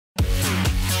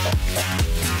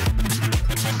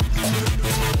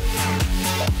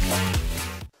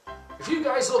you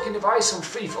guys looking to buy some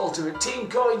FIFA Ultimate Team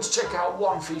coins, check out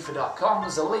onefifa.com.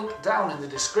 There's a link down in the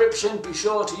description. Be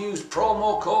sure to use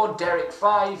promo code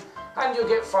Derek5 and you'll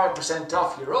get 5%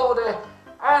 off your order.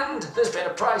 And there's been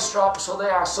a price drop, so they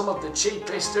are some of the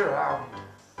cheapest around.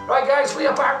 Right guys, we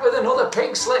are back with another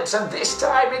Pig Slips, and this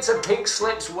time it's a Pig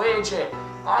Slips wager.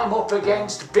 I'm up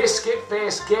against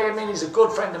Biscuitfacegaming. He's a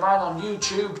good friend of mine on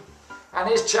YouTube and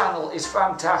his channel is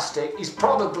fantastic. He's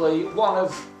probably one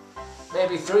of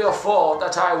maybe 3 or 4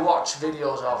 that I watch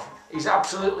videos of. He's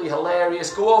absolutely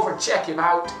hilarious. Go over and check him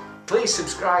out. Please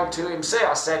subscribe to him, say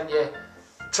I sent you.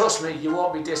 Trust me, you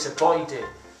won't be disappointed.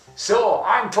 So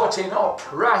I'm putting up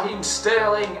Raheem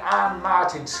Sterling and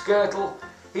Martin Skrtel.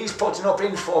 He's putting up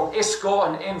Inform Isco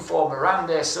and Inform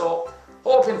Miranda, so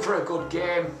hoping for a good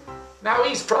game. Now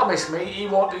he's promised me he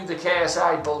won't do the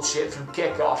KSI bullshit from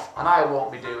kick-off, and I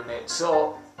won't be doing it,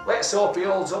 so let's hope he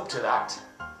holds up to that.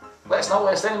 Let's not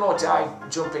waste any more time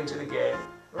and jump into the game.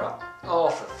 Right. Oh,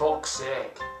 for fuck's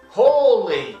sake.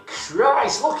 Holy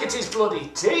Christ, look at his bloody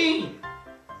team!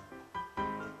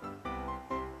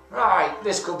 Right,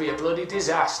 this could be a bloody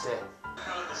disaster.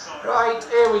 Right,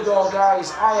 here we go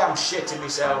guys. I am shitting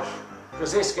myself,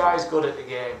 because this guy's good at the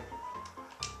game.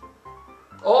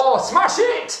 Oh, smash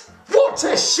it! What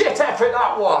a shit effort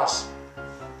that was!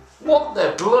 What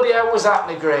the bloody hell was that,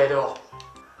 Negredo?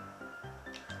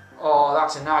 Oh,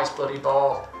 that's a nice bloody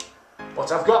ball.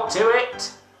 But I've got to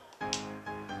it.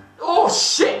 Oh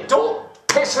shit, don't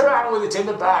piss around with it in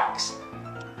the backs.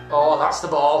 Oh, that's the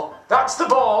ball. That's the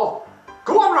ball.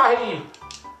 Go on, Raheem.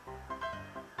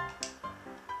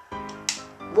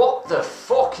 What the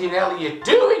fucking hell are you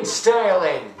doing,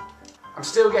 Sterling? I'm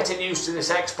still getting used to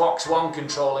this Xbox One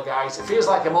controller, guys. It feels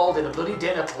like I'm holding a bloody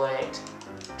dinner plate.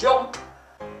 Jump.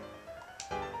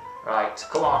 Right,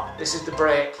 come on. This is the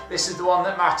break. This is the one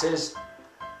that matters.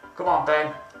 Come on,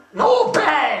 Ben. No,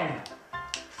 Ben!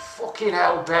 Fucking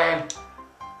hell, Ben.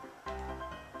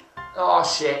 Oh,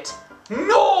 shit.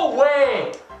 No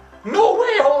way! No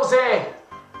way, Jose!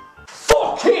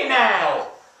 Fucking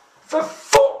hell! For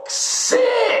fuck's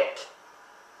sake!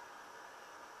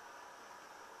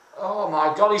 Oh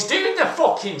my god, he's doing the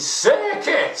fucking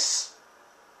circus!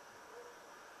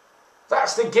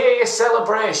 That's the gayest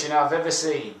celebration I've ever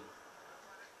seen.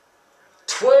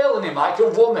 Twirling him like a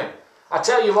woman. I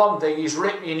tell you one thing, he's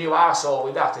ripped me a new arsehole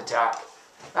with that attack.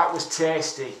 That was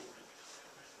tasty.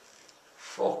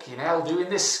 Fucking hell, doing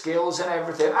the skills and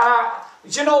everything.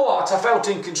 Do you know what? I felt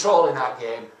in control in that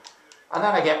game. And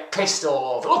then I get pissed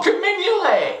all over. Look at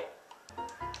Mignolet!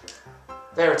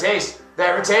 There it is.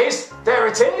 There it is. There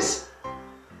it is.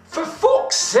 For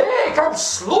fuck's sake, how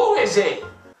slow is he?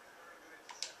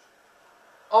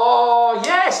 Oh,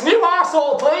 yes, new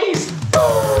arsehole, please.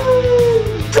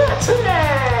 Boom! Get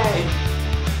it!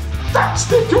 That's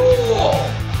the goal!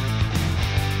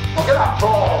 Look at that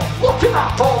ball. Look at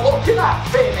that ball. Look at that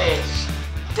finish.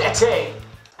 Get it!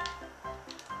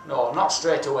 No, not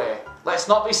straight away. Let's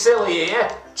not be silly here.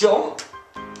 Jump.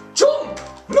 Jump!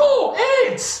 No,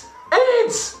 AIDS!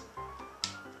 AIDS!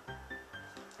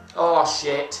 Oh,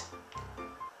 shit.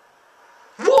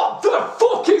 What the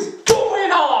fuck is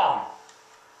going on?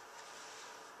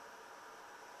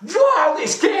 Wow,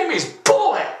 this game is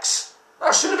bollocks!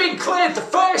 That should have been cleared the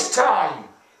first time.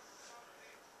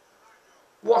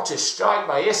 What a strike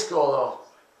by Isco,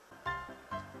 though.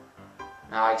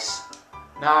 Nice.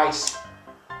 Nice.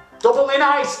 Doubly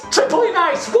nice. Triply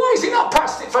nice. Why has he not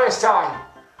passed it first time?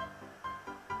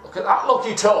 Look at that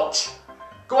lucky touch.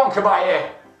 Go on,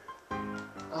 Kabaye.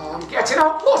 Oh, I'm getting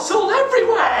out muscled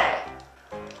everywhere.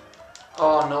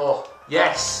 Oh, no.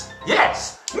 Yes.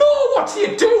 Yes. No, what are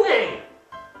you doing?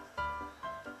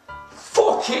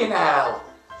 Fucking hell.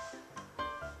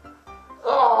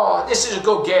 Oh, this is a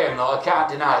good game, though. I can't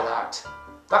deny that.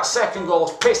 That second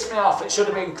goal's pissed me off. It should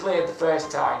have been cleared the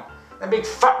first time. Then big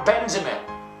fat Benzema.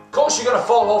 Of course you're going to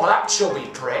fall over that chubby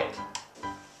prick.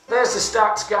 There's the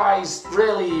stats, guys.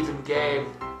 Really even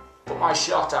game. But my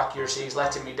shot accuracy is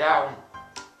letting me down.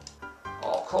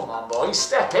 Oh, come on, boys.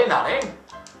 Step in on him.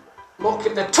 Look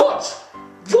at the touch.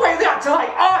 Why are they acting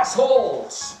like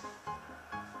arseholes?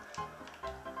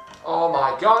 Oh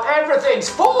my god, everything's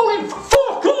falling.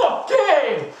 Fuck off,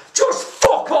 game. Just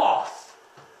fuck off.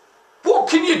 What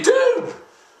can you do?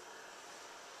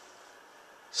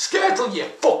 Skrtel, you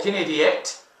fucking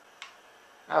idiot.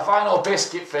 Now, if I know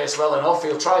Biscuitface well enough,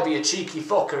 he'll try to be a cheeky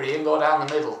fuckery and go down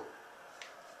the middle.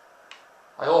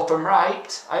 I hope I'm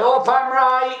right. I hope I'm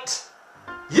right.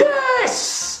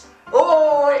 Yes!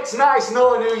 Oh, it's nice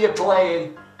knowing who you're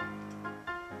playing.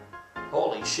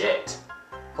 Holy shit.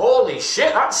 Holy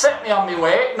shit, that set me on my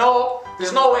way. No,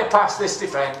 there's no way past this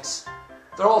defence.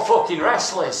 They're all fucking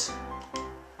restless.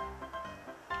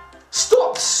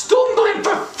 Stop stumbling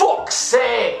for fuck's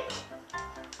sake!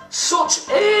 Such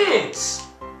aids!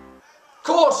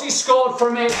 Course he scored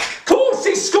from it. Course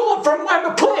he scored from when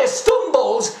the player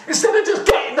stumbles instead of just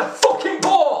getting the fucking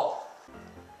ball.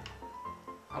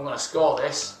 I'm gonna score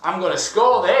this. I'm gonna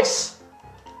score this.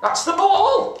 That's the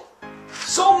ball.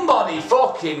 Somebody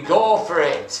fucking go for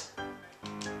it.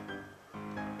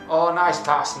 Oh, nice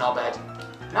pass, knobhead.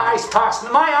 Nice pass.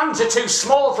 My hands are too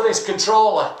small for this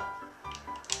controller.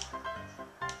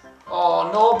 Oh,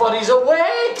 nobody's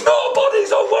awake!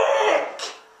 Nobody's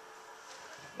awake!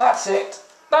 That's it.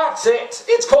 That's it.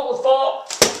 It's called for.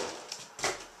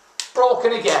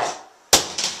 Broken again.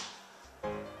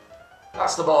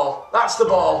 That's the ball. That's the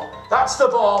ball. That's the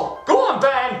ball. Go on,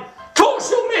 Ben. Of course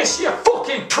you'll miss, you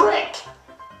fucking prick.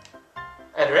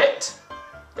 Header it.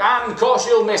 And of course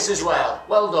you'll miss as well.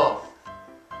 Well done.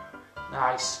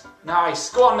 Nice.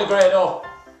 Nice. Go on, Negredo.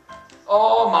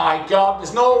 Oh my God.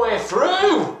 There's no way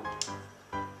through.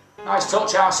 Nice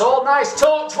touch, arsehole. Nice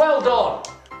touch. Well done.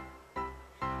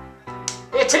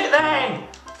 Hit it then.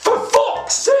 For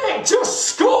fuck's sake, just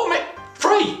score me.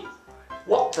 Free.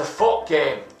 What the fuck,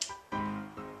 game?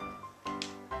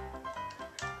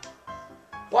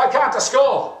 Why can't I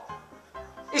score?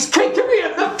 He's kicking me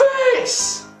in the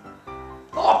face.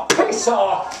 Oh, piss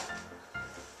off.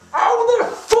 How the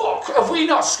fuck have we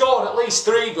not scored at least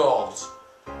 3 goals?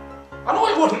 I know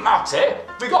it wouldn't matter.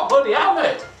 We got bloody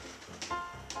hammered.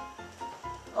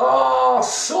 Oh,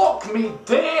 suck me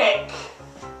dick.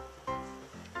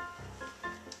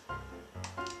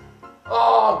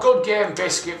 Oh, good game,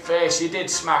 Biscuit Face. You did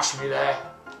smash me there.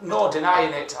 No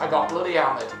denying it. I got bloody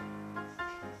hammered.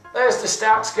 There's the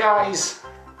stats, guys.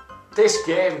 This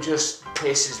game just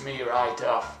pisses me right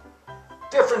off.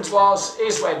 Difference was,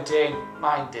 his went in,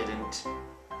 mine didn't.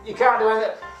 You can't do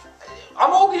anything.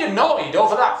 I'm only annoyed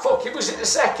over that fucking, was it the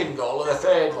second goal or the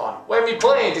third one? When my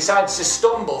player decides to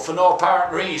stumble for no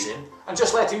apparent reason and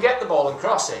just let him get the ball and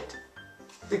cross it.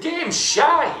 The game's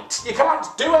shite. You can't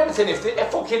do anything if the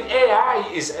fucking AI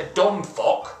is a dumb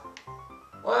fuck.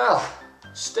 Well,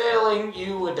 Sterling,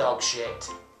 you were dog shit.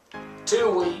 Too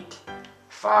weak.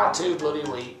 Far too bloody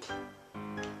weak.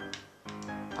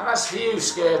 And as for you,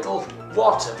 Skrtel,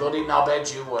 what a bloody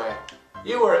knobhead you were.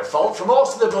 You were at fault for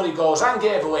most of the bloody goals and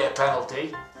gave away a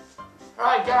penalty.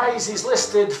 Right guys, he's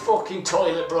listed fucking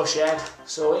toilet brush head,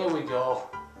 so here we go.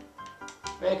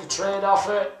 Make a trade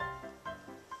offer.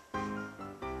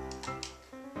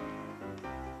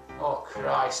 Oh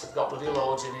Christ, I've got bloody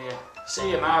loads in here.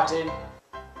 See you, Martin.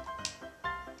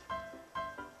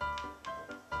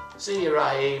 See you,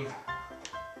 Raheem.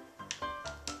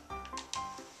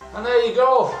 And there you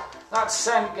go. That's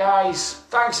sent, guys.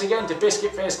 Thanks again to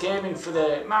Biscuitfacegaming for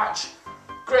the match.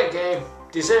 Great game.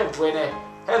 Deserved winner.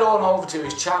 Head on over to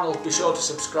his channel. Be sure to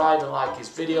subscribe and like his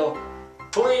video.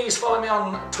 Please follow me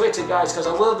on Twitter, guys, because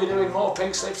I will be doing more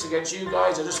pink slips against you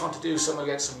guys. I just want to do some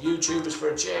against some YouTubers for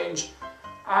a change.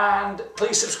 And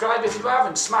please subscribe if you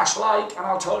haven't. Smash like, and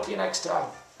I'll talk to you next time.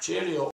 Cheerio.